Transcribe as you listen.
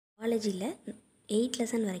பயாலஜியில் 8th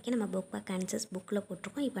lesson வரைக்கும் நம்ம book back answers புக்கில்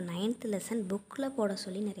போட்டிருக்கோம். இப்போ 9th லெசன் புக்கில் போட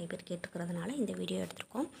சொல்லி நிறைய பேர் கேட்டுக்கிறதுனால இந்த வீடியோ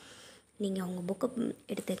எடுத்திருக்கோம். நீங்கள் உங்கள் புக்கை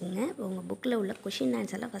எடுத்துக்கோங்க. உங்கள் புக்கில் உள்ள question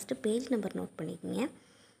ஆன்சர்லாம் first page number note பண்ணிக்கோங்க.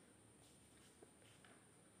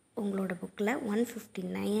 உங்களோட புக்கில்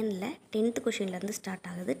 159ல் 10th கொஷின்லேருந்து ஸ்டார்ட்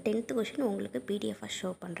ஆகுது. 10th கொஷின் உங்களுக்கு பிடிஎஃபாக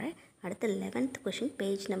ஷோ பண்ணுறேன். அடுத்து 11th question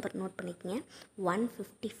page number note பண்ணிக்கோங்க.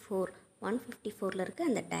 154ல் இருக்க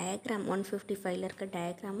அந்த டயக்ராம் 155ல் இருக்க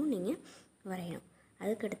டயக்ராமும் நீங்கள் வரையணும்.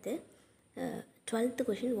 அதுக்கடுத்து 12th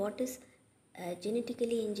question what is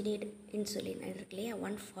genetically engineered insulin இருக்கு இல்லையா,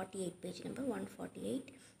 148 பேஜ் நம்பர் 148.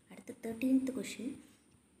 அடுத்து 13th question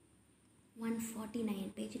 149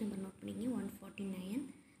 page number note பண்ணிங்க 149.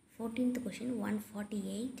 14th question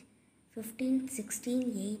 148. 15, 16,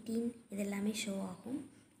 18 இது எல்லாமே ஷோ ஆகும்.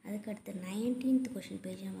 அதுக்கடுத்து 19th question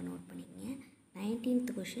page number note பண்ணிக்கங்க.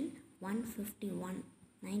 19th question 151.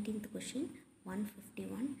 19th question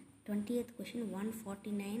 151. 20th question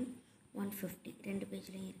 149, 150 ரெண்டு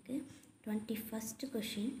பேஜ்லேயும் இருக்குது. 21st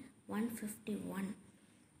question 151.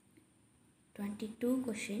 22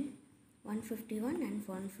 கொஷின் 151 and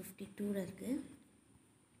 152 இருக்குது.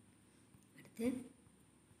 அடுத்து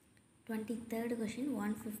 23rd question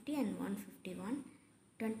 150 and 151.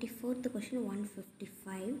 24th question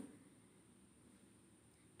 155.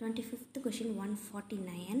 25th question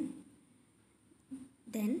 149.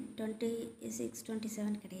 தென் 26,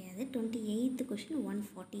 27 கிடையாது. 28th கொஷின்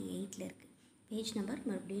 148ல் இருக்குது. பேஜ் நம்பர்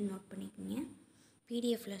மறுபடியும் நோட் பண்ணிக்கோங்க.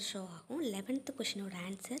 பிடிஎஃப்பில் ஷோ ஆகும். 11th கொஷினோட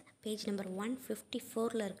ஆன்சர் பேஜ் நம்பர்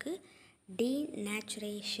 154ல் இருக்குது.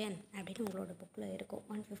 டீநேச்சுரேஷன் அப்படின்னு உங்களோட புக்கில் இருக்கும்.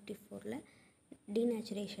 154ல்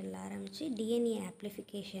டீநேச்சுரேஷனில் ஆரம்பித்து டிஎன்ஏ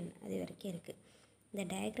ஆப்ளிஃபிகேஷன் அது வரைக்கும் இருக்குது. இந்த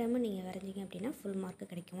டயக்ராமை நீங்கள் வரைஞ்சிங்க அப்படின்னா ஃபுல்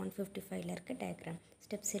மார்க்கு கிடைக்கும். 155ல் இருக்க diagram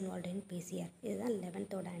steps involve in PCR. இதுதான்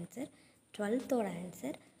 11th ஆன்சர். 12th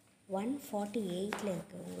ஆன்சர் 148ல்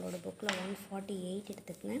இருக்குது. உங்களோட புக்கில் 148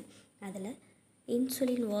 எடுத்துக்கங்க. அதில்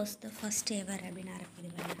இன்சுலின் வாஸ் த ஃபஸ்ட் எவர் அப்படின்னு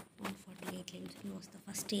ஆரம்பிக்குது பாருங்கள். 148ல் இன்சுலின் வாஸ் த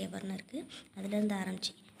ஃபஸ்ட் எவர்னு இருக்குது. அதுலேருந்து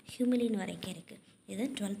ஆரம்பித்து ஹியூமிலின் வரைக்கும் இருக்குது. இது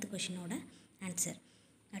 12th கொஷினோட ஆன்சர்.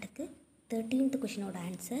 அடுத்து 13th கொஷினோட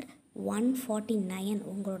ஆன்சர் 149.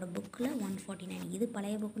 உங்களோட புக்கில் 149. இது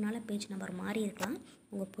பழைய புக்குனால பேஜ் நம்பர் மாறி இருக்கலாம்.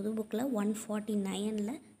 உங்கள் புது புக்கில்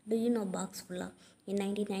 149ல் டுயூனோ பாக்ஸ் ஃபுல்லாக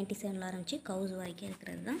 1997ல் ஆரம்பித்து கவுஸ் வரைக்கும்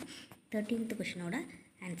இருக்கிறது தான் 13th கொஷினோட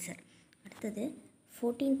ஆன்சர். அடுத்தது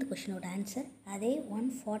 14th கொஷினோட ஆன்சர் அதே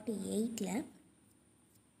 148ல்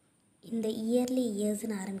இந்த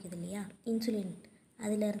இயர்ஸ்னு ஆரம்பிக்குது இல்லையா, இன்சுலின்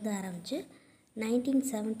அதிலேருந்து ஆரம்பித்து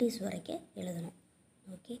 1970s வரைக்கும் எழுதணும்.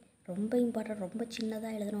 ஓகே, ரொம்ப இம்பார்ட்டன்ட். ரொம்ப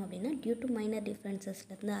சின்னதாக எழுதணும் அப்படின்னா டியூ டு மைனர்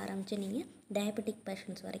டிஃப்ரென்சஸ்லேருந்து ஆரம்பித்து நீங்கள் டயபெட்டிக்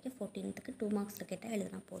பேஷண்ட்ஸ் வரைக்கும் 14th 2 மார்க்ஸில் கேட்டால்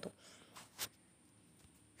எழுதினா போதும்.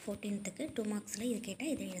 14th 2 மார்க்ஸில் இது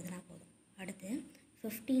கேட்டால் இதை எழுதினா போதும். அடுத்து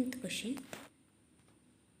 15th கொஷின்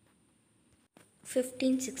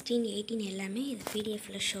 15, 16, 18 எல்லாமே இது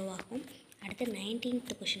பிடிஎஃப்பில் ஷோ ஆகும். அடுத்து 19th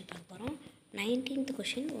கொஷின் பார்க்க போகிறோம். 19th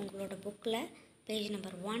கொஷின் உங்களோட புக்கில் பேஜ்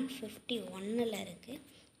நம்பர் 151ல் இருக்குது.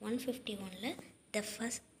 151ல் த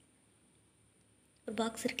ஃபஸ்ட் ஒரு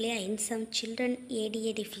பாக்ஸ் இருக்கு இல்லையா, இன் சம் சில்ட்ரன்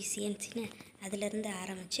ஏடிஏ டெஃபிஷியன்சின்னு அதிலேருந்து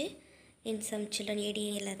ஆரம்பித்து இன் சம் சில்ட்ரன்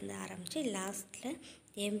ஏடிஏலேருந்து ஆரம்பித்து லாஸ்ட்டில்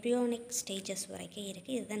எம்ப்ரியோனிக் ஸ்டேஜஸ் வரைக்கும்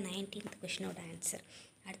இருக்குது. இதுதான் 19th கொஷினோட ஆன்சர்.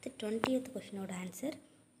 அடுத்து 20th கொஷினோட answer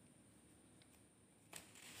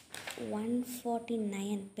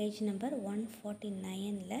 149 page number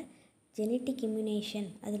 149ல் genetic immunisation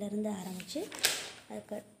அதிலேருந்து ஆரம்பித்து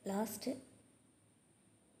அதுக்கு லாஸ்ட்டு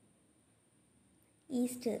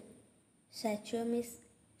ஈஸ்ட்டு சச்சோமிஸ்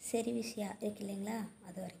செரிவிசியா இருக்கு இல்லைங்களா,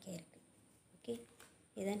 அது வரைக்கும் இருக்குது. ஓகே,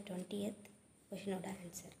 இதுதான் 20th கொஷினோட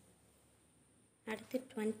ஆன்சர். அடுத்து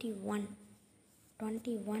 21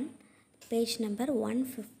 page number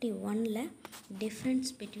 151ல் difference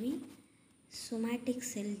between somatic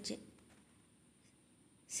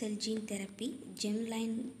செல் ஜீன் தெரப்பி,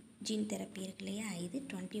 ஜெம்லைன் ஜீன் தெரப்பி இருக்கு இல்லையா, இது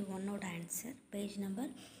 21ஓட ஆன்சர். பேஜ்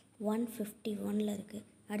நம்பர் 151ல் இருக்குது.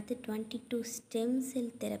 அடுத்து 22 ஸ்டெம்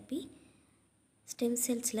செல் தெரப்பி, ஸ்டெம்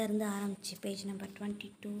செல்ஸ்லேருந்து ஆரம்பிச்சு page number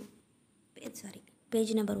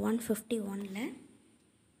 151ல்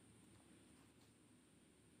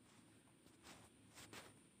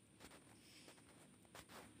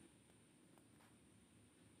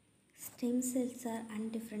stem cells R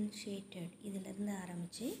undifferentiated இதிலேருந்து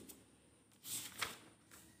ஆரம்பித்து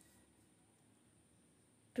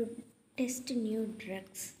டு டெஸ்ட் நியூ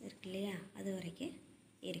ட்ரக்ஸ் இருக்கு இல்லையா, அது வரைக்கும்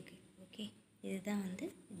இருக்குது. ஓகே, இதுதான் வந்து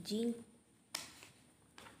gene.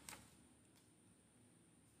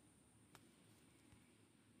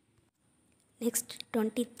 Next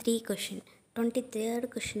 23 question. 23rd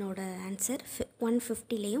கொஷினோட answer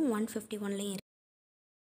 150லேயும் 151லேயும்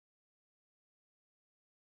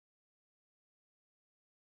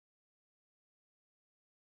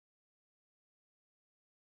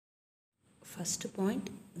first point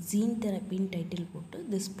gene தெரப்பின்னு title போட்டு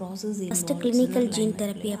this process first clinical gene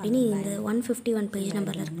therapy அப்படின்னு இந்த 151 பேஜ்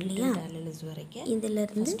நம்பரில் இருக்கு இல்லையா, வரைக்கும்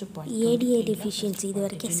இதிலிருந்து ஏடிஏ டெஃபிஷியன்சி இது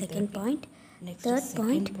வரைக்கும் செகண்ட் பாயிண்ட். தேர்ட்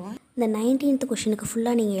பாயிண்ட் இந்த 19th கொஷினுக்கு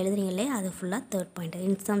ஃபுல்லாக நீங்கள் எழுதுறீங்களே அது ஃபுல்லாக third point.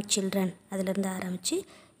 In some children அதிலேருந்து ஆரம்பித்து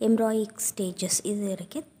எம்ப்ராயிக் ஸ்டேஜஸ் இது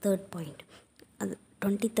வரைக்கும் தேர்ட் பாயிண்ட். அது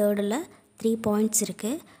 23rd 3 பாயிண்ட்ஸ்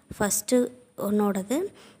இருக்குது. ஃபஸ்ட்டு ஒன்னோடது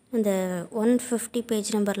இந்த 150 பேஜ்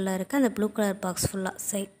நம்பரில் இருக்க அந்த ப்ளூ கலர் பாக்ஸ் ஃபுல்லாக.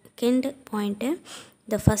 செகண்ட் பாயிண்ட்டு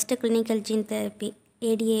இந்த first clinical gene therapy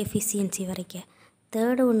ATA efficiency வரைக்கும்.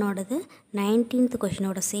 தேர்டு ஒன்னோடது 19th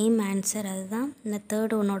கொஷினோட சேம் ஆன்சர், அதுதான் இந்த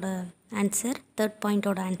தேர்டு ஒன்னோட ஆன்சர், தேர்ட்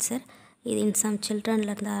பாயிண்ட்டோட ஆன்சர். இது இன் சம்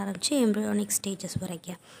சில்ட்ரன்லேருந்து ஆரம்பித்து எம்ப்ரியானிக் ஸ்டேஜஸ்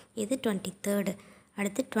வரைக்கும். இது 23rd.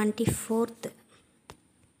 அடுத்து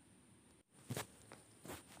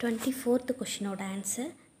 24th கொஷினோட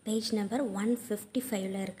ஆன்சர் பேஜ் நம்பர்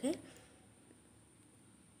 155 இருக்குது.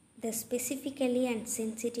 த specifically and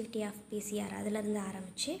sensitivity of PCR அதிலேருந்து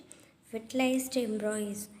ஆரம்பித்து ஃபெர்டிலைஸ்டு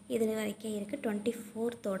எம்ப்ராய்ஸ் இது வரைக்கும் இருக்குது.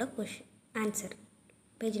 24th question answer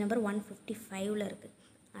page number 155 இருக்குது.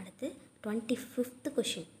 அடுத்து 25th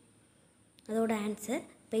கொஷின் அதோட ஆன்சர்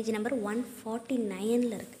பேஜ் நம்பர்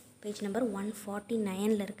 149 இருக்குது. பேஜ் நம்பர்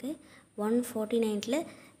 149 இருக்குது. 149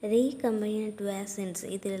 ரீகம்பினன்ட் வேக்சின்ஸ்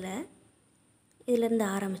இதிலேருந்து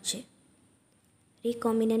ஆரம்பித்து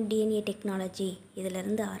ரீகாம்பினன்ட் டிஎன்ஏ டெக்னாலஜி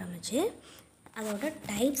இதிலேருந்து ஆரம்பித்து அதோட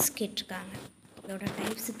டைப்ஸ் கேட்டிருக்காங்க. அதோட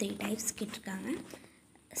டைப்ஸ் 3 டைப்ஸ் கேட்டிருக்காங்க.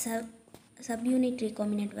 Subunit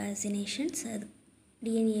recombinant vaccinations,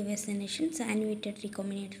 DNA vaccinations, ஆன்யூவேட்டட்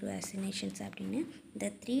recombinant vaccinations அப்படின்னு இந்த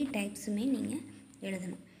 3 டைப்ஸுமே நீங்கள்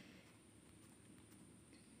எழுதணும்.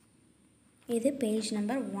 இது பேஜ்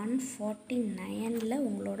நம்பர் 149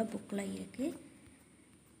 உங்களோட புக்கில் இருக்குது.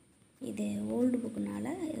 இது ஓல்டு புக்குனால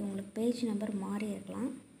உங்களுக்கு பேஜ் நம்பர் மாறி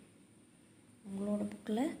இருக்கலாம். உங்களோட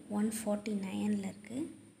புக்கில் 149 இருக்குது.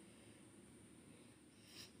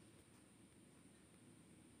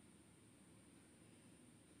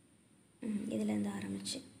 இதிலேருந்து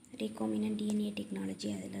ஆரம்பித்து ரீகாம்பினன்ட் டிஎன்ஏ டெக்னாலஜி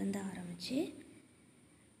அதிலேருந்து ஆரம்பித்து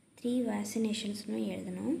 3 வேக்சினேஷன்ஸ்னு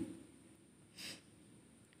எழுதணும்.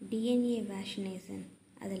 டிஎன்ஏ வேக்சினேஷன்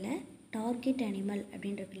அதில் டார்கெட் அனிமல்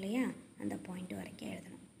அப்படின்னு இருக்கு இல்லையா, அந்த பாயிண்ட் வரைக்கும்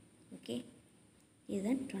எழுதணும். ஓகே,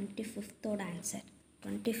 இதுதான் 25th ஆன்சர்.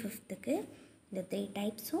 25th இந்த 3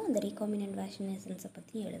 டைப்ஸும் இந்த ரீகாம்பினன்ட் வேக்சினேஷன்ஸை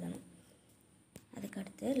பற்றி எழுதணும்.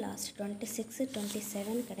 அதுக்கடுத்து லாஸ்ட் 26,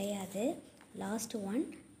 27 கிடையாது. லாஸ்ட் ஒன்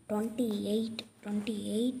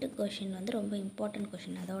 28 கொஷின் வந்து ரொம்ப இம்பார்ட்டன்ட்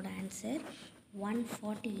கொஷின். அதோட ஆன்சர்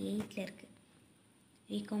 148 இருக்குது.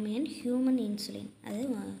 ரீகாம்பினன்ட் ஹியூமன் இன்சுலின் அது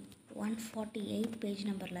 148 பேஜ்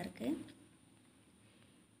நம்பரில் இருக்குது.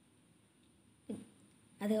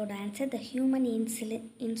 அதோட ஆன்சர் த ஹியூமன்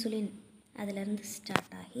இன்சுலின் அதிலேருந்து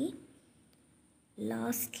ஸ்டார்ட் ஆகி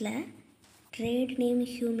லாஸ்ட்டில் ட்ரேட் நேம்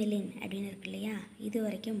ஹியூமிலின் அப்படின்னு இருக்கு இல்லையா, இது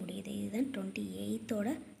வரைக்கும் முடியுது. இதுதான்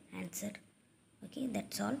 28th answer. Okay,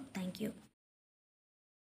 that's all. Thank you.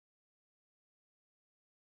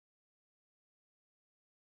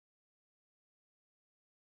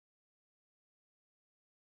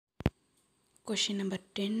 Question number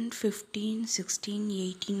 10, 15, 16,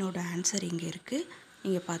 18 answer இங்கே இருக்குது.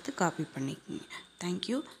 நீங்கள் பார்த்து காப்பி பண்ணிக்கோங்க.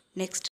 தேங்க்யூ. நெக்ஸ்ட்